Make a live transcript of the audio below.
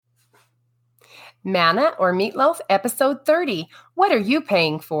Manna or Meatloaf, episode 30. What are you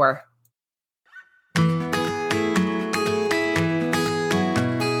paying for?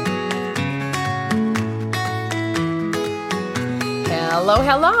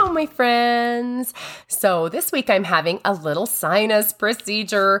 Hello, my friends. So this week I'm having a little sinus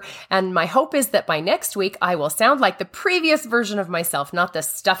procedure, and my hope is that by next week I will sound like the previous version of myself, not the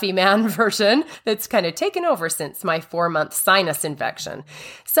stuffy man version that's kind of taken over since my 4-month sinus infection.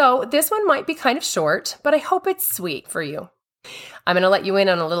 So this one might be kind of short, but I hope it's sweet for you. I'm going to let you in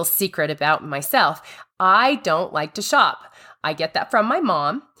on a little secret about myself. I don't like to shop. I get that from my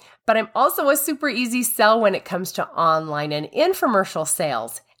mom. But I'm also a super easy sell when it comes to online and infomercial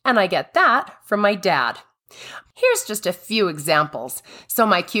sales. And I get that from my dad. Here's just a few examples. So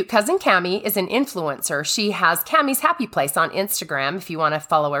my cute cousin Cami is an influencer. She has Cami's Happy Place on Instagram if you want to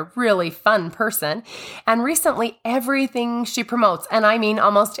follow a really fun person. And recently everything she promotes, and I mean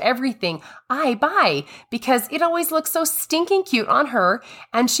almost everything, I buy because it always looks so stinking cute on her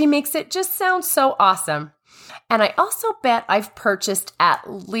and she makes it just sound so awesome. And I also bet I've purchased at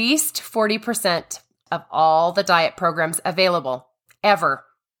least 40% of all the diet programs available ever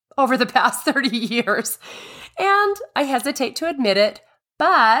over the past 30 years. And I hesitate to admit it,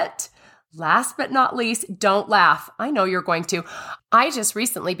 but last but not least, don't laugh. I know you're going to. I just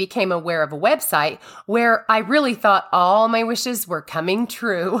recently became aware of a website where I really thought all my wishes were coming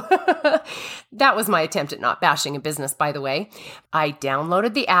true. That was my attempt at not bashing a business, by the way. I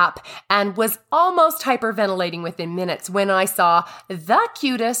downloaded the app and was almost hyperventilating within minutes when I saw the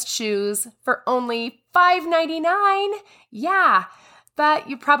cutest shoes for only $5.99. Yeah. But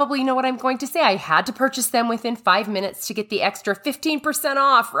you probably know what I'm going to say. I had to purchase them within 5 minutes to get the extra 15%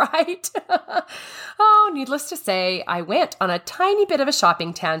 off, right? Oh, needless to say, I went on a tiny bit of a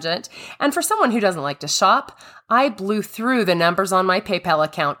shopping tangent. And for someone who doesn't like to shop, I blew through the numbers on my PayPal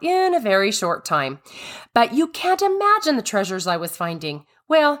account in a very short time. But you can't imagine the treasures I was finding.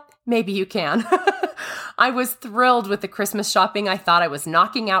 Well, maybe you can. I was thrilled with the Christmas shopping. I thought I was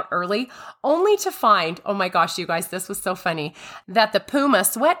knocking out early, only to find, oh my gosh, you guys, this was so funny, that the Puma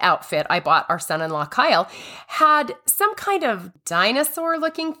sweat outfit I bought our son-in-law Kyle had some kind of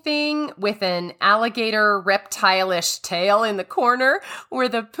dinosaur-looking thing with an alligator reptile-ish tail in the corner where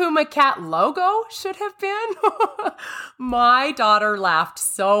the Puma cat logo should have been. My daughter laughed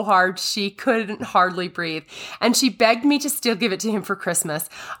so hard she couldn't hardly breathe, and she begged me to still give it to him for Christmas.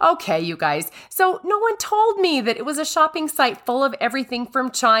 Okay, you guys, so no one told me that it was a shopping site full of everything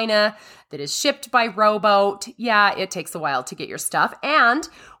from China that is shipped by rowboat. Yeah, it takes a while to get your stuff, and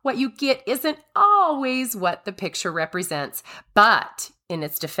what you get isn't always what the picture represents. But in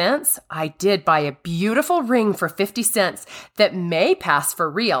its defense, I did buy a beautiful ring for 50 cents that may pass for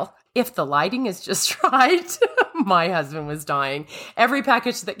real if the lighting is just right. My husband was dying. Every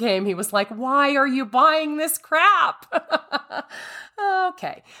package that came, he was like, "Why are you buying this crap?"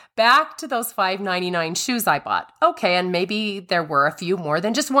 Okay, back to those $5.99 shoes I bought. Okay, and maybe there were a few more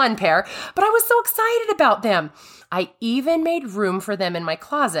than just one pair, but I was so excited about them. I even made room for them in my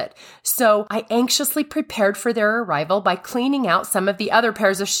closet. So I anxiously prepared for their arrival by cleaning out some of the other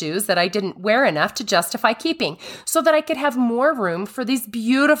pairs of shoes that I didn't wear enough to justify keeping, so that I could have more room for these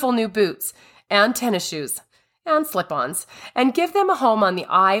beautiful new boots and tennis shoes and slip-ons, and give them a home on the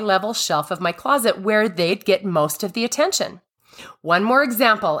eye-level shelf of my closet where they'd get most of the attention. One more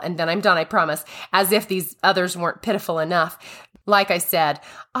example, and then I'm done, I promise, as if these others weren't pitiful enough. Like I said,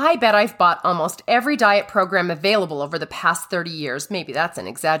 I bet I've bought almost every diet program available over the past 30 years. Maybe that's an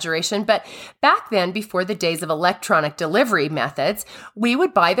exaggeration, but back then, before the days of electronic delivery methods, we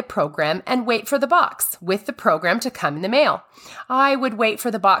would buy the program and wait for the box with the program to come in the mail. I would wait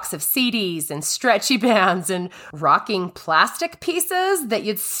for the box of CDs and stretchy bands and rocking plastic pieces that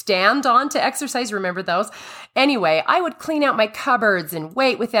you'd stand on to exercise. Remember those? Anyway, I would clean out my cupboards and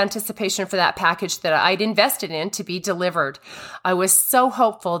wait with anticipation for that package that I'd invested in to be delivered. I was so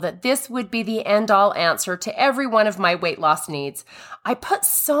hopeful that this would be the end-all answer to every one of my weight loss needs. I put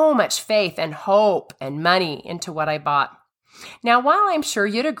so much faith and hope and money into what I bought. Now, while I'm sure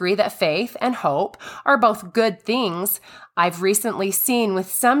you'd agree that faith and hope are both good things, I've recently seen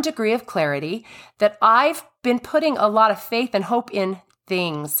with some degree of clarity that I've been putting a lot of faith and hope in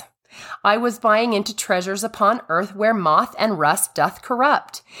things. I was buying into treasures upon earth where moth and rust doth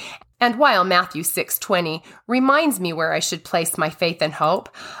corrupt. And while Matthew 6:20 reminds me where I should place my faith and hope,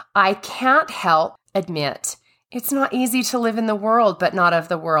 I can't help admit it's not easy to live in the world but not of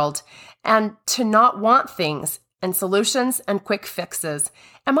the world, and to not want things and solutions and quick fixes.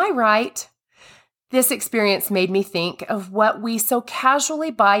 Am I right? This experience made me think of what we so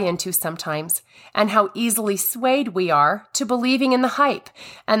casually buy into sometimes and how easily swayed we are to believing in the hype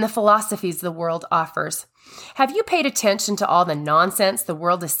and the philosophies the world offers. Have you paid attention to all the nonsense the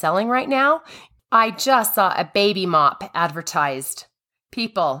world is selling right now? I just saw a baby mop advertised.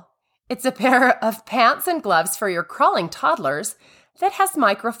 People, it's a pair of pants and gloves for your crawling toddlers that has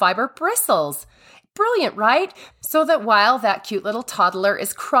microfiber bristles. Brilliant, right? So that while that cute little toddler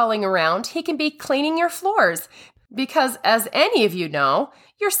is crawling around, he can be cleaning your floors. Because as any of you know,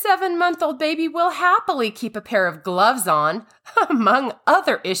 your 7-month-old baby will happily keep a pair of gloves on, among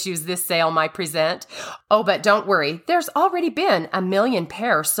other issues this sale might present. Oh, but don't worry, there's already been 1 million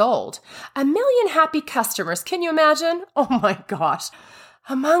pairs sold. 1 million happy customers, can you imagine? Oh my gosh.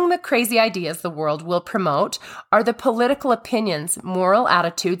 Among the crazy ideas the world will promote are the political opinions, moral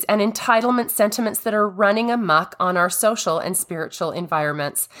attitudes, and entitlement sentiments that are running amok on our social and spiritual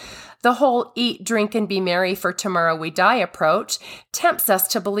environments. The whole eat, drink, and be merry for tomorrow we die approach tempts us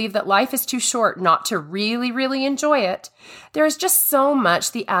to believe that life is too short not to really enjoy it. There is just so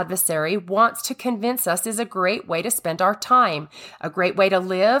much the adversary wants to convince us is a great way to spend our time, a great way to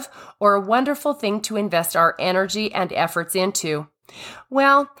live, or a wonderful thing to invest our energy and efforts into.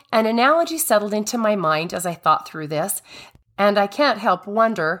 Well, an analogy settled into my mind as I thought through this, and I can't help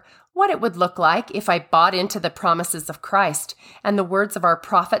wonder what it would look like if I bought into the promises of Christ and the words of our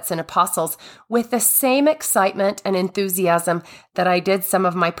prophets and apostles with the same excitement and enthusiasm that I did some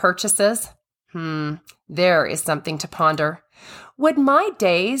of my purchases. There is something to ponder. Would my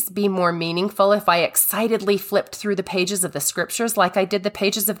days be more meaningful if I excitedly flipped through the pages of the scriptures like I did the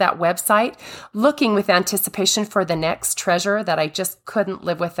pages of that website, looking with anticipation for the next treasure that I just couldn't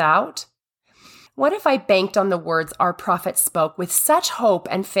live without? What if I banked on the words our prophets spoke with such hope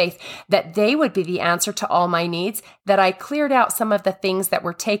and faith that they would be the answer to all my needs, that I cleared out some of the things that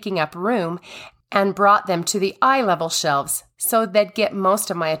were taking up room and brought them to the eye-level shelves so they'd get most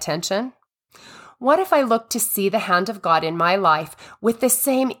of my attention? What if I looked to see the hand of God in my life with the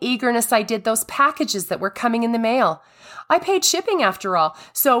same eagerness I did those packages that were coming in the mail? I paid shipping after all,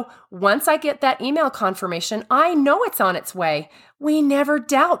 so once I get that email confirmation, I know it's on its way. We never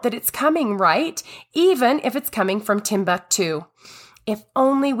doubt that it's coming, right? Even if it's coming from Timbuktu. If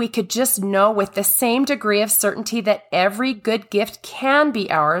only we could just know with the same degree of certainty that every good gift can be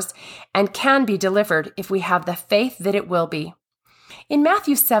ours and can be delivered if we have the faith that it will be. In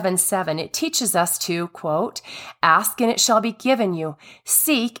Matthew 7:7, it teaches us to, quote, "Ask and it shall be given you.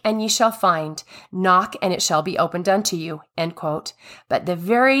 Seek and ye shall find. Knock and it shall be opened unto you," end quote. But the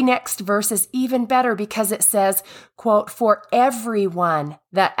very next verse is even better because it says, quote, "For everyone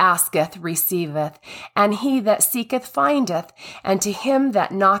that asketh receiveth, and he that seeketh findeth, and to him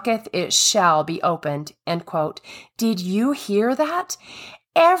that knocketh it shall be opened," end quote. Did you hear that?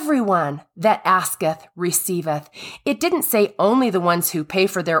 Everyone that asketh receiveth. It didn't say only the ones who pay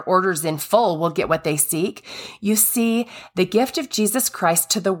for their orders in full will get what they seek. You see, the gift of Jesus Christ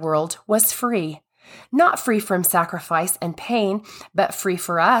to the world was free. Not free from sacrifice and pain, but free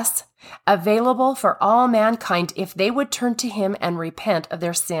for us, available for all mankind if they would turn to him and repent of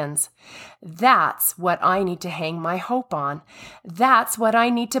their sins. That's what I need to hang my hope on. That's what I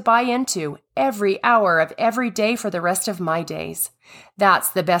need to buy into every hour of every day for the rest of my days. That's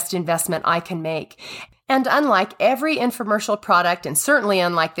the best investment I can make. And unlike every infomercial product, and certainly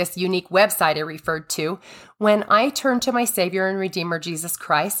unlike this unique website I referred to, when I turn to my Savior and Redeemer Jesus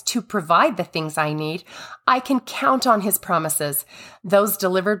Christ to provide the things I need, I can count on his promises. Those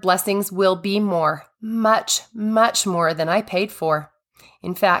delivered blessings will be more, much more than I paid for.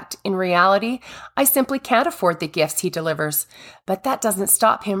 In fact, in reality, I simply can't afford the gifts he delivers, but that doesn't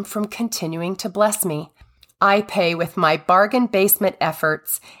stop him from continuing to bless me. I pay with my bargain basement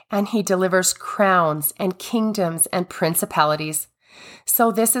efforts, and he delivers crowns and kingdoms and principalities.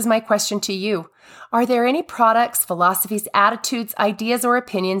 So this is my question to you. Are there any products, philosophies, attitudes, ideas, or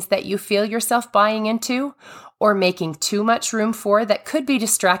opinions that you feel yourself buying into or making too much room for that could be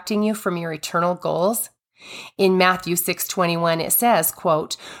distracting you from your eternal goals? In Matthew 6:21, it says,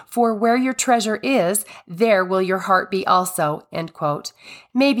 quote, "For where your treasure is, there will your heart be also," end quote.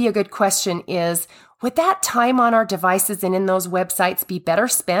 Maybe a good question is, would that time on our devices and in those websites be better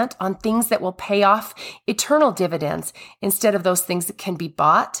spent on things that will pay off eternal dividends instead of those things that can be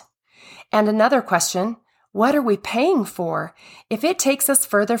bought? And another question, what are we paying for? If it takes us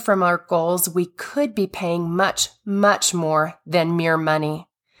further from our goals, we could be paying much more than mere money.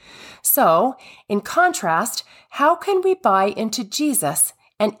 So, in contrast, how can we buy into Jesus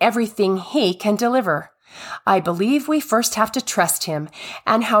and everything he can deliver? I believe we first have to trust him.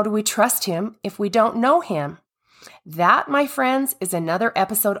 And how do we trust him if we don't know him? That, my friends, is another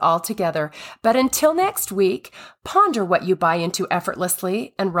episode altogether. But until next week, ponder what you buy into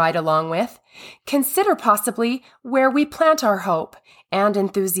effortlessly and ride along with. Consider possibly where we plant our hope and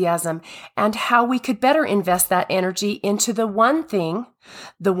enthusiasm and how we could better invest that energy into the one thing,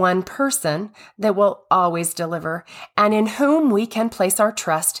 the one person that will always deliver and in whom we can place our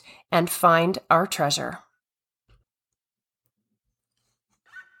trust and find our treasure.